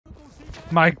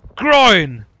My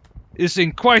groin is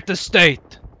in quite a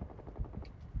state.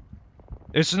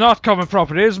 It's not common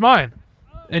property, it's mine.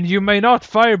 And you may not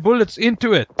fire bullets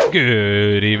into it.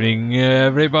 Good evening,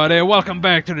 everybody. Welcome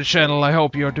back to the channel. I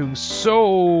hope you're doing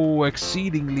so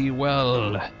exceedingly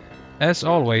well, as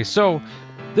always. So,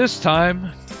 this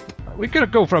time, we're gonna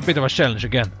go for a bit of a challenge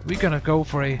again. We're gonna go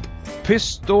for a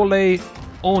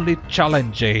pistol-only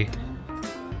challenge.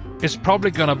 It's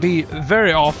probably gonna be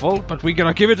very awful, but we're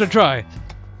gonna give it a try.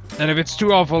 And if it's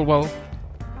too awful, well,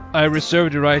 I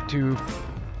reserve the right to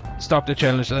stop the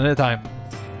challenge at any time.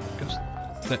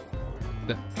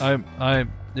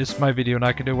 This is my video and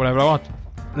I can do whatever I want.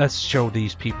 Let's show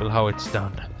these people how it's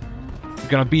done. We're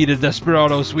gonna be the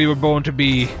desperados we were born to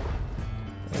be.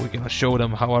 We're gonna show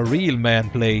them how a real man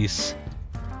plays.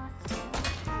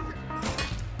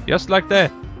 Just like that.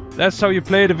 That's how you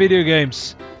play the video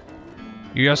games.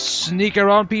 You just sneak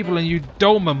around people and you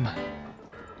dome them.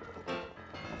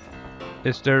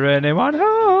 Is there anyone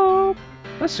home?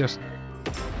 Let's just...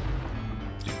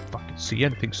 didn't fucking see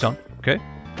anything, son. Okay.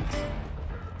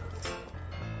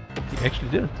 He actually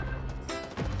didn't.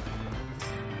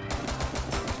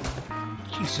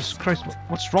 Jesus Christ,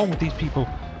 what's wrong with these people?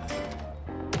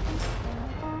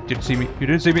 Didn't see me. You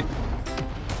didn't see me.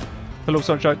 Hello,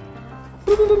 sunshine.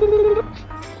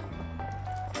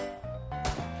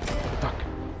 Fuck.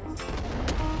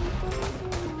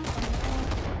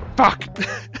 Fuck!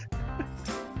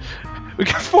 We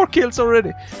got 4 kills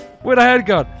already with a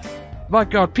handgun. My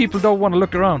god, people don't want to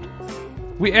look around.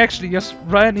 We actually just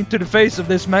ran into the face of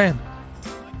this man.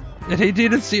 And he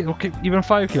didn't see... okay, even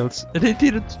 5 kills. And he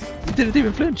didn't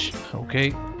even flinch.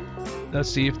 Okay. Let's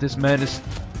see if this man is...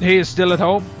 he is still at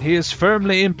home. He is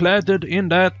firmly implanted in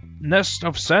that nest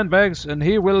of sandbags and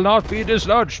he will not be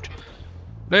dislodged.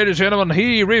 Ladies and gentlemen,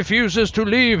 he refuses to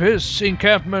leave his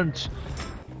encampment.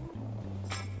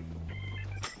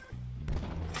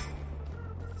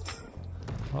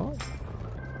 Oh.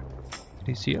 Did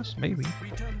he see us? Maybe.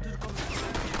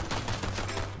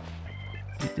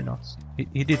 He did not.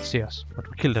 He did see us, but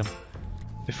we killed him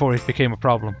before it became a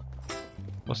problem.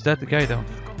 Was that the guy down?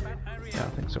 Yeah, I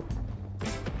think so.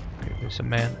 Okay, there's a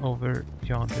man over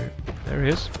yonder. There he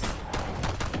is.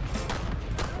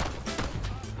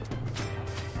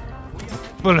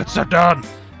 Bullets are done!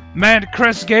 Man,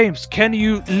 Crest Games, can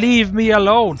you leave me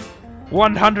alone?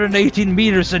 118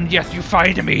 meters and yet you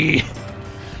fight me!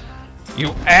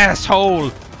 You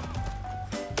asshole!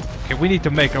 Okay, we need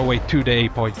to make our way to the A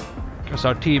point. Because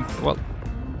our team, well,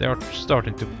 they're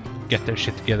starting to get their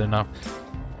shit together now.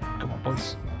 Come on,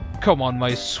 boys. Come on,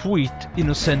 my sweet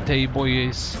innocente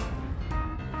boys.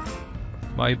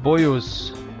 My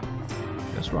boyos.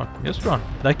 Just run, just run.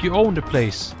 Like you own the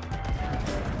place.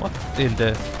 What in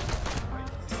the...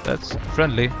 that's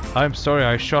friendly. I'm sorry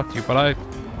I shot you, but I...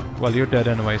 well, you're dead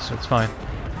anyway, so it's fine.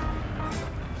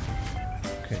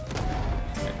 Okay.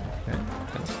 Okay.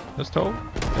 Just hold.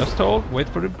 Just hold. Wait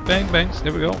for the bang bangs.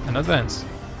 There we go. And advance.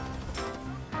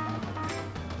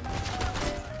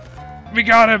 We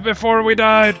got it before we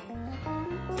died.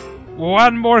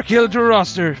 1 more kill to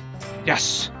roster.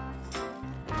 Yes.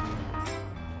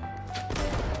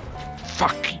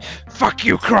 Fuck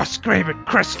you, Crest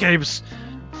Games.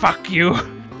 Fuck you. Look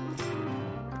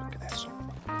at that.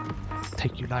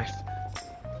 Take your life.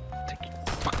 Take your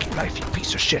fucking life, you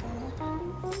piece of shit.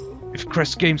 If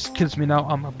Crest Games kills me now,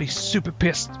 I'm gonna be super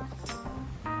pissed.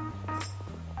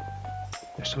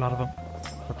 There's a lot of them,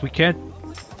 but we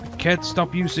can't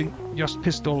stop using just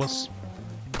pistols.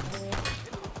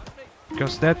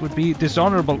 Because that would be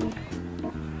dishonorable.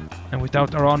 And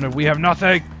without our honor, we have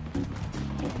nothing.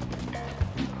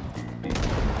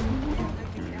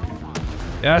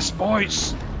 Yes,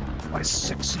 boys! My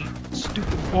sexy,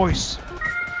 stupid voice.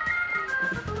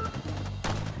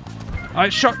 I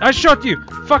shot you!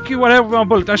 Fuck you, whatever, one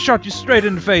bullet. I shot you straight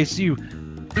in the face, you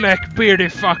black beardy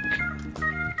fuck.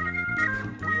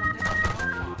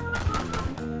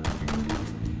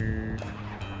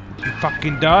 You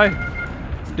fucking die?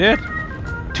 Dead?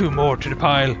 2 more to the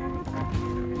pile.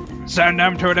 Send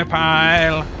them to the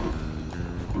pile.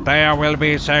 There will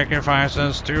be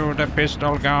sacrifices to the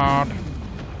pistol god.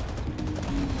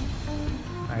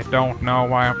 I don't know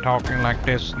why I'm talking like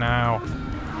this now.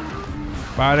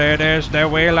 But it is the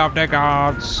will of the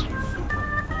gods.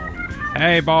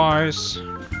 Hey boys.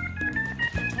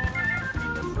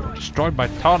 Destroyed by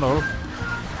tunnel.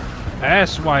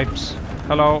 Ass wipes.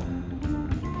 Hello.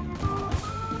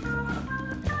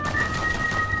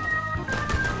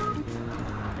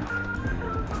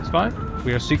 It's fine.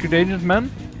 We are secret agent men.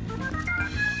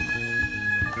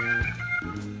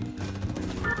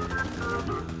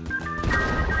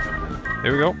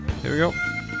 Here we go. Here we go.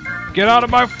 Get out of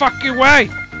my fucking way!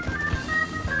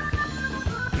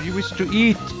 Do you wish to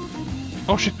eat?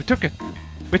 Oh shit, we took it!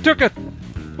 We took it!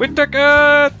 We took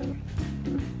it!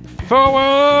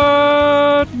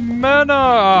 Forward,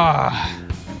 manna!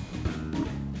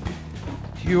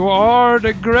 You are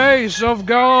the grace of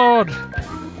God!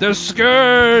 The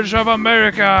scourge of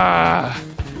America!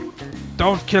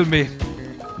 Don't kill me.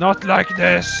 Not like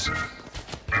this.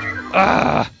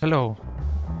 Ah! Hello.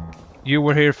 You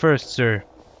were here first, sir.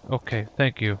 Okay,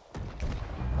 thank you.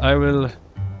 I will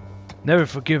never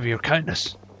forgive your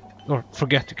kindness. Or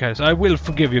forget your kindness. I will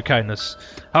forgive your kindness.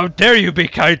 How dare you be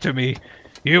kind to me,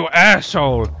 you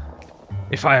asshole!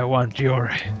 If I want your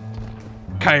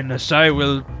kindness, I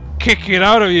will kick it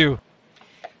out of you.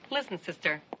 Listen,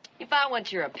 sister. If I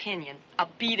want your opinion, I'll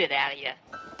beat it out of you.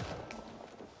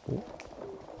 Oh.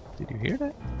 Did you hear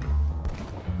that?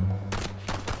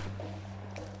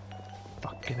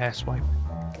 Fucking asswipe.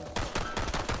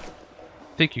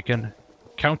 Think you can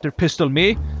counter pistol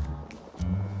me?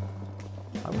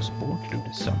 I was born to do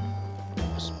this, son.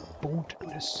 I was born to do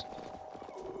this.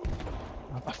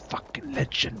 I'm a fucking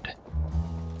legend.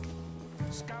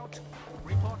 Scout,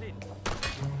 report in.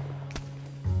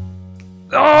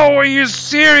 Oh, are you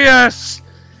serious?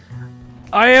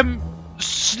 I am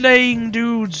slaying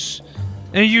dudes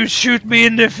and you shoot me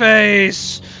in the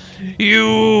face.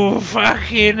 You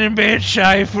fucking bitch,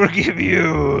 I forgive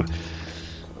you.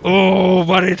 Oh,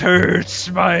 but it hurts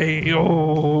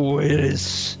oh, it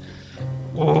is.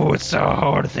 Oh, it's a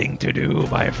hard thing to do,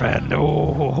 my friend.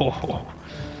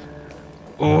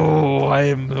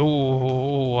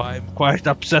 I'm quite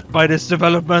upset by this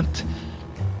development.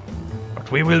 But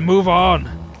we will move on.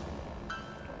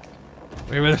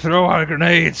 We will throw our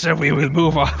grenades and we will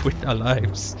move on with our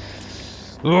lives.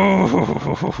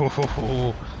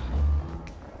 Oh,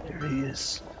 there he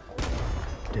is.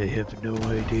 They have no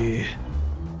idea.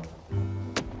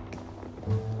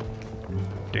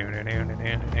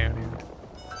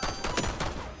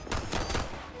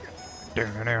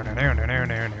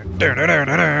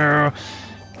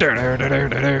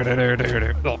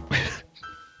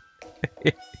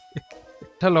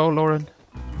 Hello, Lauren.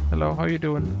 Hello, how you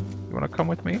doing? You wanna come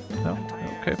with me? No?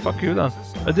 Okay, fuck you then.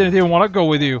 I didn't even wanna go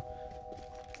with you.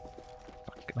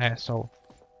 Fucking asshole.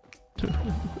 I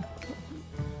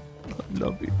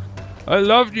love you. I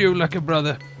loved you like a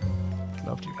brother.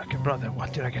 Loved you like a brother.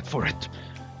 What did I get for it?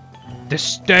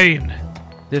 Disdain.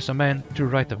 There's a man to the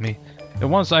right of me. And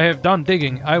once I have done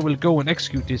digging, I will go and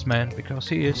execute this man because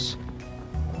he is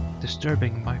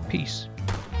disturbing my peace.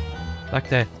 Like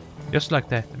that. Just like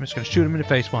that. I'm just gonna shoot him in the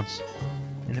face once.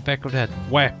 In the back of the head.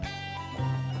 Whap.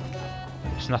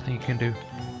 There's nothing you can do.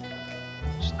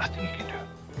 There's nothing you can do.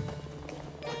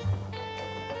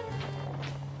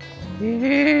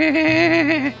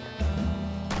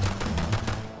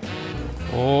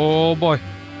 Oh boy.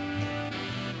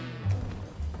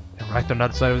 They're right on the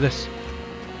other side of this.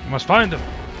 We must find them.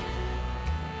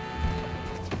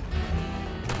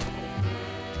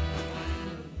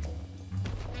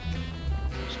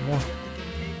 There's more.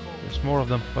 There's more of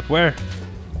them. But where?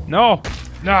 No!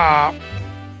 No!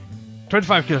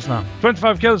 25 kills now.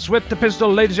 25 kills with the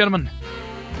pistol, ladies and gentlemen.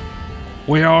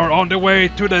 We are on the way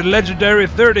to the legendary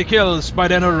 30 kills by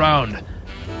the end of the round.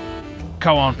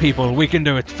 Come on, people, we can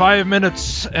do it. 5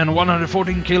 minutes and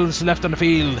 114 kills left on the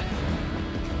field.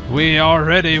 We are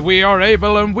ready, we are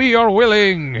able, and we are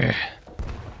willing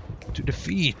to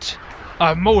defeat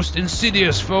our most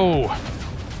insidious foe.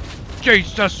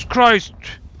 Jesus Christ!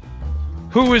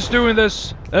 Who is doing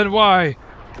this and why?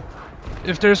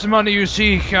 If there's money you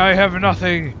seek, I have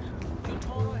nothing.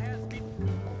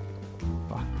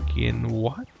 Fucking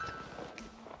what?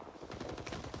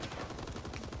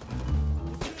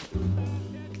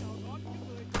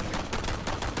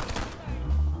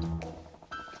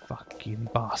 Fucking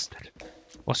bastard.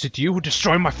 Was it you who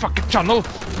destroyed my fucking tunnel?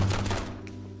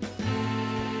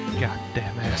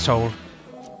 Goddamn asshole.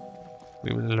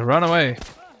 We will run away.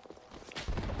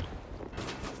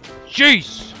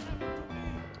 Jeez!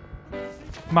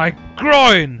 My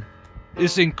groin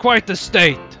is in quite a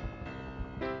state.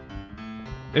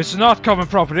 It's not common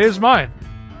property, it's mine.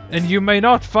 And you may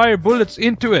not fire bullets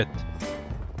into it.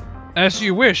 As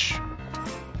you wish.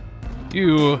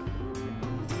 You...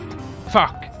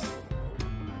 fuck.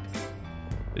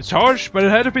 It's harsh, but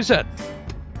it had to be said.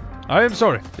 I am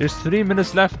sorry. There's 3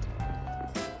 minutes left.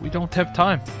 We don't have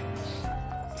time.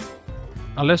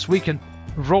 Unless we can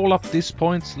roll up these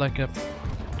points like a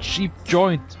cheap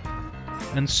joint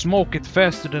and smoke it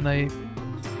faster than a...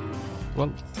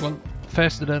 well,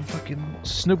 faster than fucking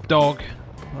Snoop Dogg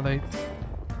on a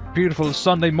beautiful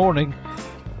Sunday morning.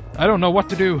 I don't know what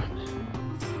to do.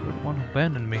 You're the one who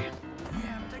abandoned me.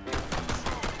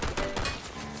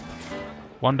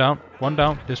 One down, one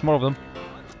down. There's more of them.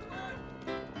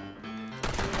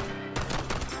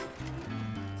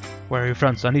 Where are your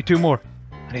friends? I need 2 more.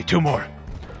 I need 2 more.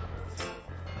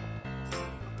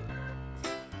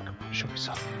 Come on, show me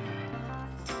something.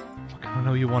 Fuck, I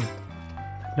know you want it.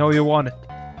 No, you want it.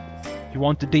 You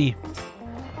want the D.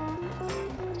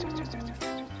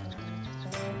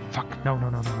 Fuck, no.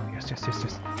 Yes.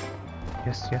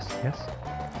 Yes.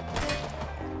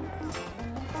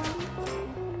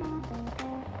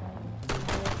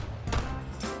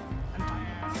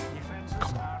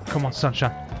 Come on,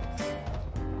 sunshine.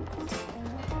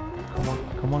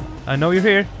 Come on. I know you're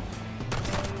here.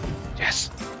 Yes.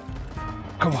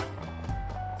 Come on.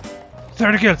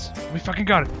 30 kills. We fucking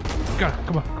got it.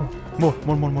 Come on. More.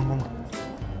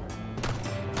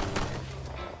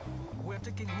 We're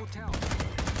taking hotel.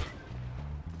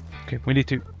 Okay, we need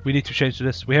to change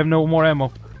this. We have no more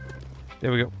ammo.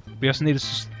 There we go. We just need to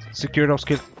secure those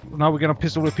kills. Now we're gonna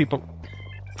pistol with people.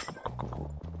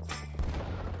 Go.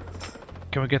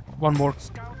 Can we get one more?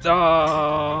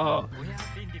 Oh,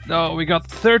 no, we got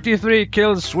 33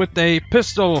 kills with a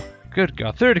pistol. Good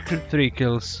God, 33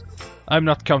 kills. I'm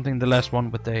not counting the last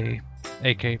one with a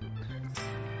AK.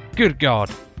 Good God,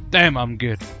 damn, I'm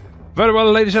good. Very well,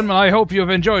 ladies and gentlemen, I hope you've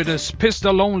enjoyed this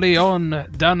pistol only on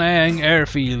Da Nang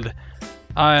Airfield.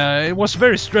 It was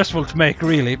very stressful to make,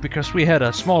 really, because we had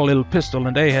a small little pistol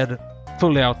and they had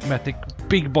fully automatic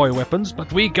big boy weapons,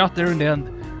 but we got there in the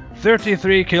end.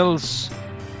 33 kills.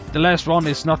 The last one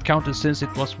is not counted since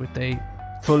it was with a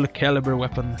full caliber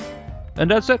weapon. And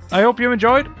that's it. I hope you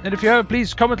enjoyed, and if you have,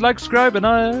 please comment, like, subscribe, and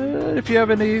if you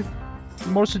have any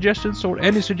more suggestions or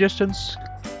any suggestions,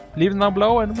 leave them down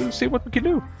below and we'll see what we can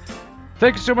do.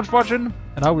 Thank you so much for watching,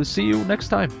 and I will see you next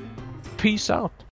time. Peace out.